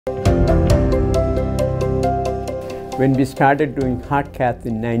When we started doing heart cath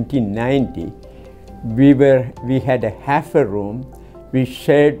in 1990, we had a half a room we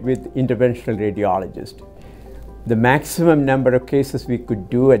shared with interventional radiologists. The maximum number of cases we could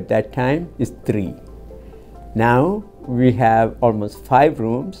do at that time is 3. Now we have almost 5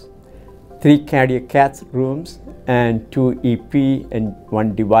 rooms, 3 cardiac cath rooms, and 2 EP and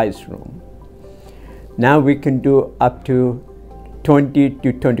 1 device room. Now we can do up to 20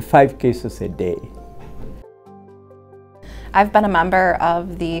 to 25 cases a day. I've been a member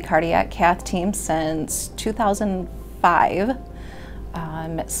of the cardiac cath team since 2005,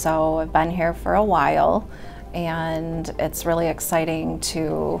 so I've been here for a while, and it's really exciting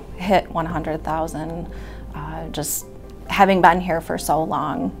to hit 100,000, just having been here for so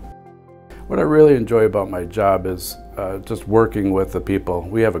long. What I really enjoy about my job is just working with the people.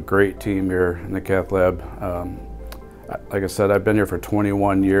 We have a great team here in the cath lab. Like I said, I've been here for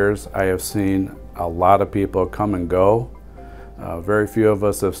 21 years. I have seen a lot of people come and go. Very few of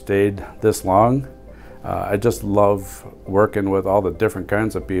us have stayed this long. I just love working with all the different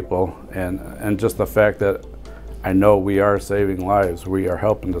kinds of people, and just the fact that I know we are saving lives. We are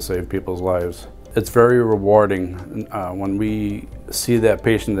helping to save people's lives. It's very rewarding when we see that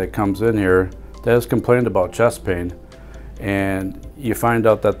patient that comes in here that has complained about chest pain, and you find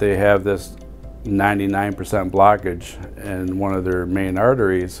out that they have this 99% blockage in one of their main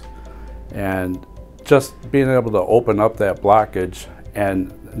arteries, and just being able to open up that blockage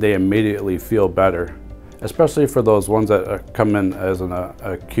and they immediately feel better, especially for those ones that come in as an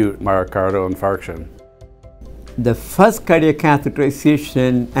acute myocardial infarction. The first cardiac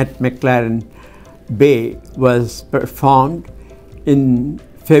catheterization at McLaren Bay was performed in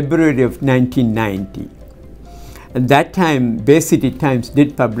February of 1990. At that time, Bay City Times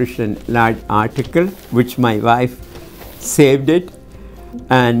did publish a large article, which my wife saved it,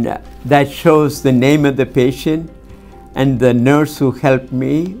 and that shows the name of the patient and the nurse who helped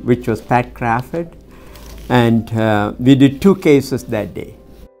me, which was Pat Crawford, and we did 2 cases that day.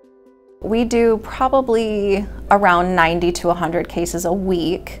 We do probably around 90 to 100 cases a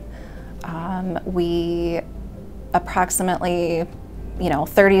week. We approximately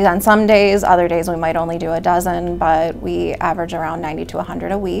 30 on some days, other days we might only do a dozen, but we average around 90 to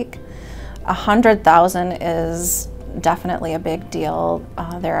 100 a week. 100,000 is definitely a big deal.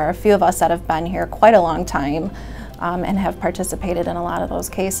 There are a few of us that have been here quite a long time and have participated in a lot of those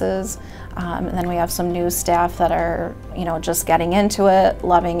cases. And then we have some new staff that are, just getting into it,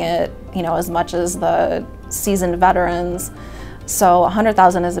 loving it, as much as the seasoned veterans. So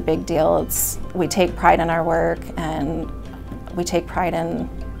 100,000 is a big deal. We take pride in our work, and we take pride in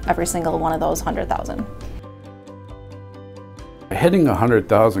every single one of those 100,000. Hitting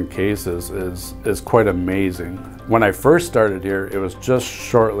 100,000 cases is quite amazing. When I first started here, it was just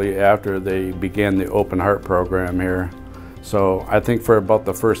shortly after they began the open heart program here. So I think for about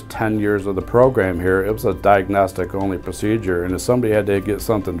the first 10 years of the program here, it was a diagnostic only procedure, and if somebody had to get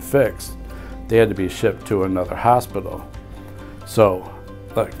something fixed, they had to be shipped to another hospital. So,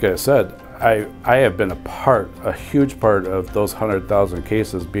 like I said, I have been a huge part of those 100,000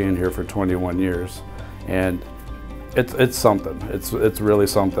 cases being here for 21 years, and it's something. It's really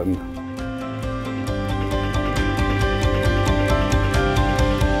something.